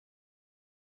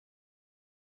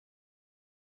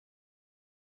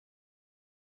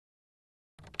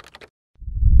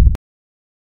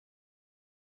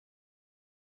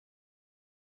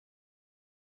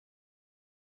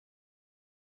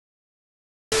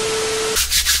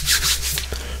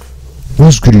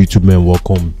What's good, YouTube, man?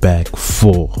 Welcome back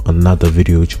for another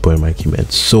video with your boy Mikey, man.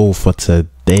 So for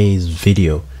today's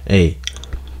video, hey,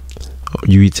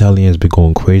 you Italians been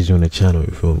going crazy on the channel,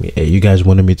 you feel me? Hey, you guys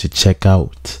wanted me to check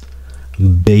out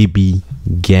Baby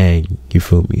Gang, you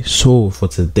feel me? So for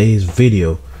today's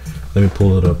video, let me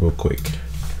pull it up real quick.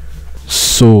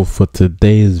 So for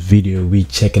today's video, we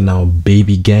checking out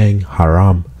Baby Gang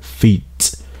Haram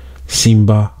feat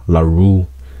Simba La Rue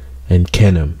and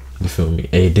Kenem, you feel me?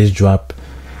 Hey, this drop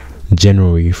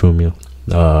January, you feel me?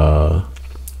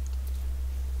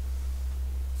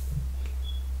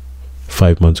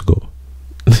 5 months ago.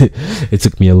 It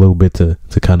took me a little bit to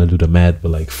kind of do the math, but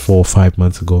like 4 or 5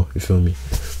 months ago, you feel me?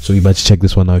 So you about to check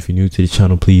this one out. If you're new to the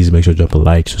channel, please make sure to drop a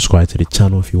like, subscribe to the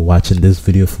channel. If you're watching this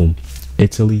video from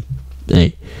Italy,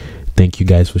 hey, thank you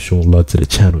guys for showing love to the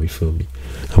channel, you feel me?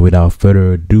 And without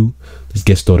further ado, let's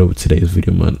get started with today's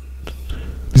video, man.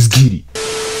 Let's get it.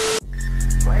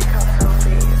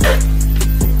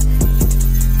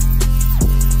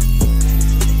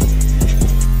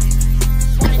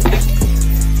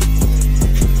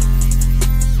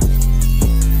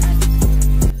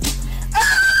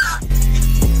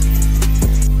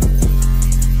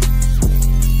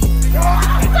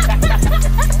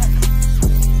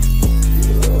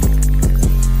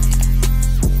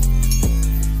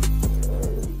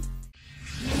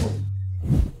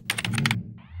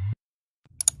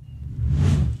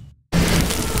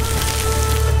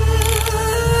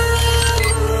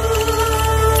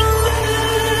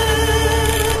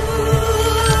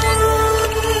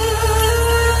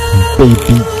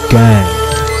 Baby Gang.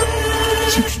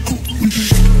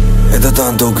 È da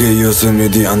tanto che io sogno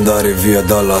di andare via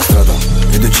dalla strada.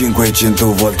 Vedo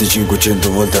 500 volte,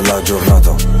 500 volte alla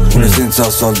giornata. Uno senza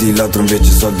soldi, l'altro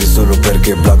invece soldi solo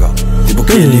perché blaga. Tipo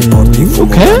che li porti,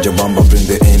 fumo, mangia, bamba,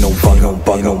 prende e non paga.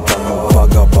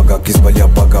 Paga, chi sbaglia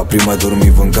paga. Prima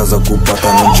dormivo in casa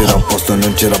occupata, non c'era posto,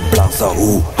 non c'era plaza.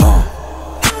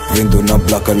 Vendo una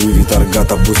blacca, lui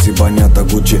vitargata, puzzi bagnata,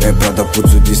 Gucci e Prada,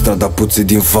 puzzo di strada, puzzi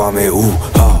di infame,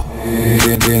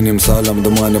 Kenem salam,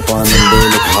 domani pane,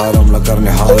 belek, haram, la carne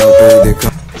halal, pedek.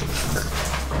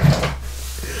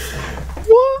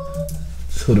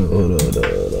 Hold on.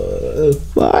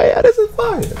 Fire, this is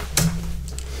fire.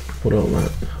 Hold on, man,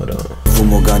 hold on.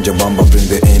 Fumo, ganja, bamba,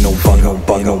 prende e non paga.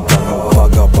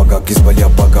 Paga, chi sbaglia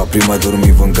paga. Prima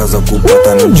dormivo in casa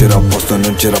occupata, non c'era posto,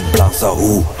 non c'era plaza,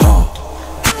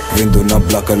 Vendo una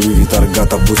blacca, lui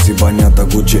vitargata, puzzi bagnata,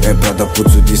 Gucci e Prada,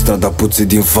 puzzo di strada, puzzi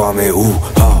di infame,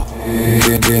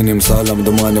 Kenem salam,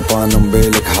 domani pane,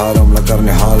 belek, haram, la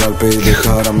carne halal, pedek,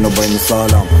 haram, no bain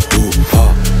salam,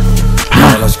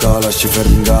 Kalash, ci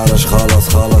fermi in garage,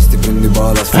 khalas, ti prendi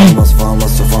balas,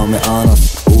 famas, so fame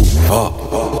anas,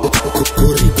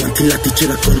 Corri, quanti lati ce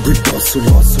la colgo il boss,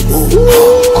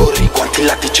 Corri, quanti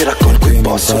lati ce la colgo il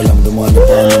boss. Salam, domani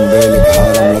pane, belek,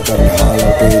 haram, la carne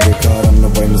halal, pedek, haram, no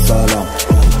bain salam.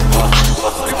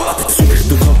 Sourire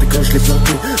de grand et quand je l'ai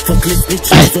planté, fuck les snitches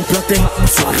qui sont plantés.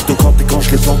 Sourire de grand et quand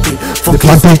je l'ai planté, fuck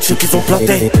les snitches qui sont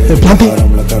plantés.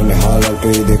 Haram, la carne halal,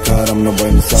 pedek, haram, no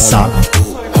bain salam.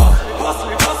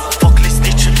 Fuck les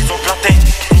snitches qui sont plantés.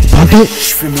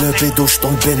 J'fume le bédo,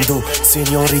 j'tends le bendo.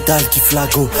 Señorita, elle kiffe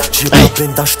l'ago. J'ai pas de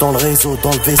bendage dans le réseau,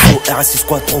 dans le vaisseau, R6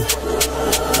 Quattro.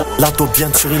 La taupe vient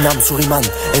de Suriname,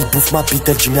 elle bouffe ma bite,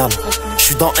 elle du miam.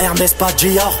 J'suis dans Hermès, pas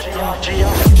Dior.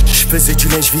 J'faisais du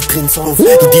lèche vitrine sans l'eau. Il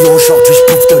dit aujourd'hui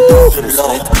j'bouffe de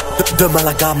l'or. Demain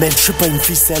la gamelle, j'suis pas une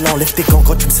ficelle. Enlève tes gants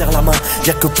quand tu me serres la main.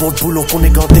 Y'a que pour le boulot qu'on est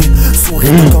ganté.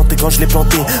 Sourire de ganté quand je l'ai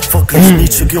planté. Fuck les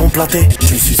snitch, ceux qui ont planté.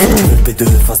 J'suis sur le P2,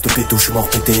 face de pétou, j'suis mort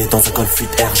pété. Dans un Golf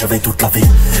 8R, j'avais toute la vie.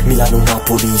 Milano,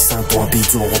 Napoli, Saint-Ouen,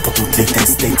 Pizzo, on prend toutes les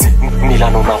tests.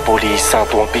 Milano, Napoli,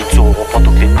 Saint-Ouen, Pizzo, on prend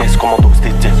toutes les tests.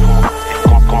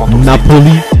 Commando,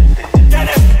 Napoli.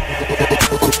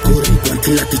 Corri,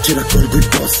 quanti lati ce la colgo il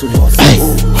boss,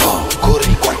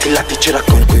 Corri, quanti lati ce la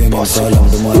colgo il boss. Salam,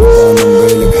 domani pane,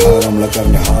 belek, haram, la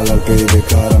carne halal,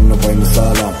 pedek, haram, no bain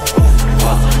salam.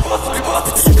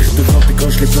 Sourire de grand et quand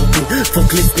je l'ai planté,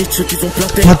 fuck les snitches qui sont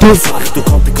plantés. Sourire de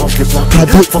grand et quand je l'ai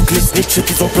planté, fuck les snitches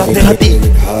qui sont plantés.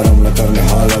 Haram, la carne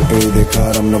halal, pedek,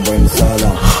 haram, no bain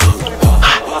salam.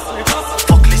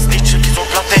 Fuck les snitches qui sont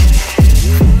plantés.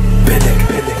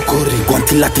 Corri,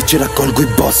 quanti lati ce la colgo il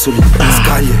boss,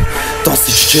 scaglie,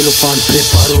 tossici, celofan,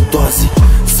 preparo dosi.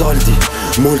 Soldi,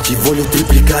 Molti voglio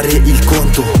triplicare il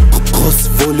conto. Cos,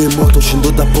 volo e moto,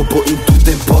 scendo da popo in tutto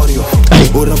emporio.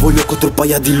 Ora voglio 4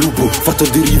 paia di lupo, fatto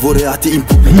di rivo, reati in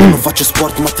pubblico. Non faccio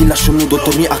sport ma ti lascio nudo,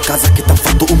 torni a casa che t'ha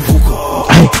fatto un buco.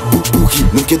 Buchi,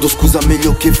 non chiedo scusa,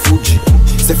 meglio che fuggi.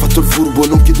 Se hai fatto il furbo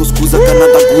non chiedo scusa, canna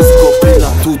da gus, copre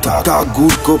la tuta.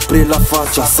 Cagur, copre la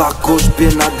faccia, saccos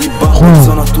piena di barba. In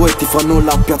zona tua e ti fanno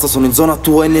la piazza, sono in zona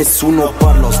tua e nessuno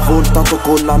parla. Ho svoltato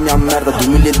con la mia merda,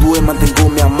 2002 mantengo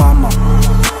mia mamma.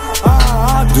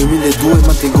 2002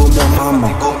 mantengo mia mamma.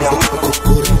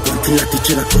 Corri, quanti lati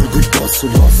ce la colgo il boss.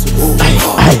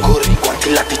 Corri,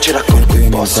 quanti lati ce la colgo il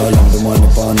boss. domani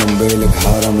panam belik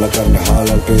haram la carne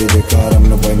halal pe de karam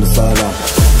no bay misala.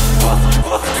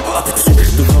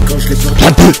 Quand je les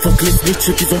plante, fuck les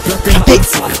snitches qui ont planté.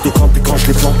 Quand je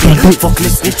les plante, fuck les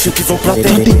snitches qui ont planté.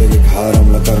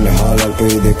 Haram la carne halal pe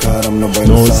de karam no bay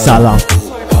No misala. sala.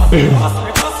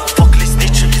 Fuck les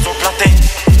snitches qui ont planté.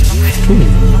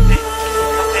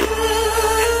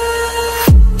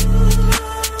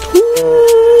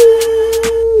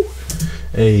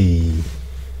 Hey,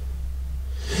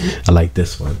 I like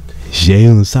this one.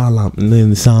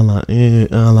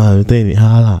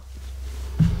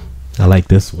 I like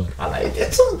this one. I like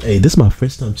this one. Hey, this is my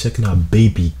first time checking out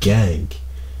BABYGANG.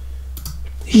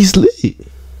 He's lit.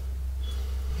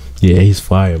 Yeah, he's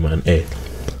fire, man. Hey,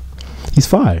 he's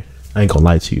fire. I ain't gonna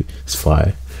lie to you. It's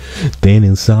fire.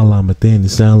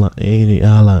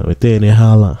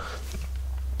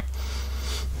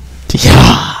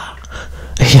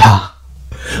 Yeah.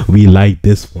 We like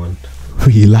this one.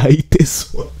 We like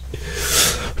this one.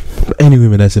 But anyway,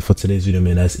 man, that's it for today's video,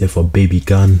 man. That's it for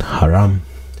BABYGANG, Haram,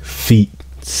 feat.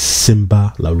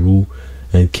 Simba La Rue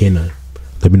and Kenem.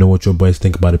 Let me know what your boys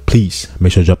think about it. Please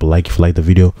make sure to drop a like if you like the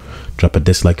video, drop a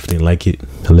dislike if you didn't like it,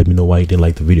 and let me know why you didn't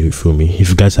like the video. You feel me? If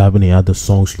you guys have any other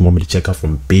songs you want me to check out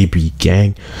from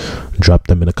BABYGANG, drop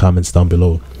them in the comments down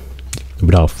below.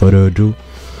 Without further ado,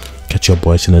 catch your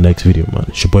boys in the next video, man.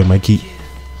 It's your boy Mikey.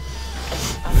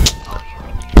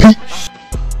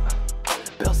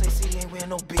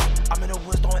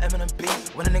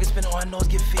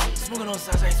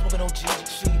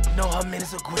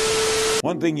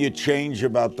 One thing you change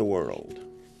about the world.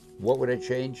 What would I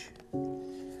change?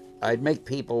 I'd make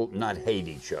people not hate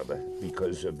each other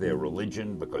because of their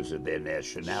religion, because of their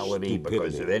nationality,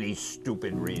 because of any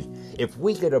stupid reason. If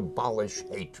we could abolish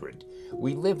hatred,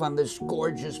 we live on this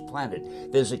gorgeous planet.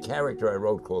 There's a character I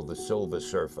wrote called the Silver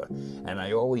Surfer, and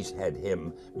I always had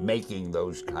him making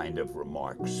those kind of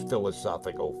remarks,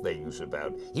 philosophical things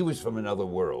about, he was from another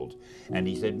world, and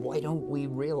he said, why don't we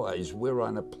realize we're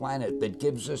on a planet that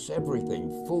gives us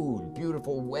everything, food,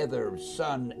 beautiful weather,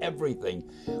 sun, everything.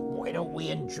 Why don't we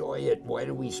enjoy it? Why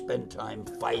do we spend time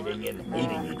fighting and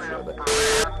hating each other?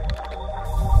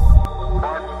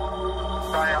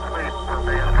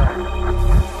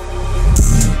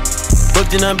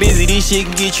 Booked and I'm busy, this shit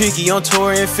can get tricky. On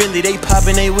tour in Philly, they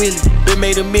poppin' they willy. Been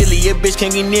made a milli, a bitch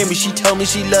can't get near me. She told me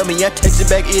she love me, I texted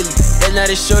back illy. That night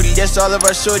is shorty, that's all of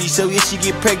our shorty. So if she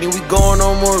get pregnant, we going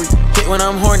on Maury. Hit when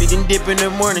I'm horny, then dip in the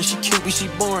morning. She cute, but she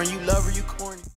boring. You love her, you cool.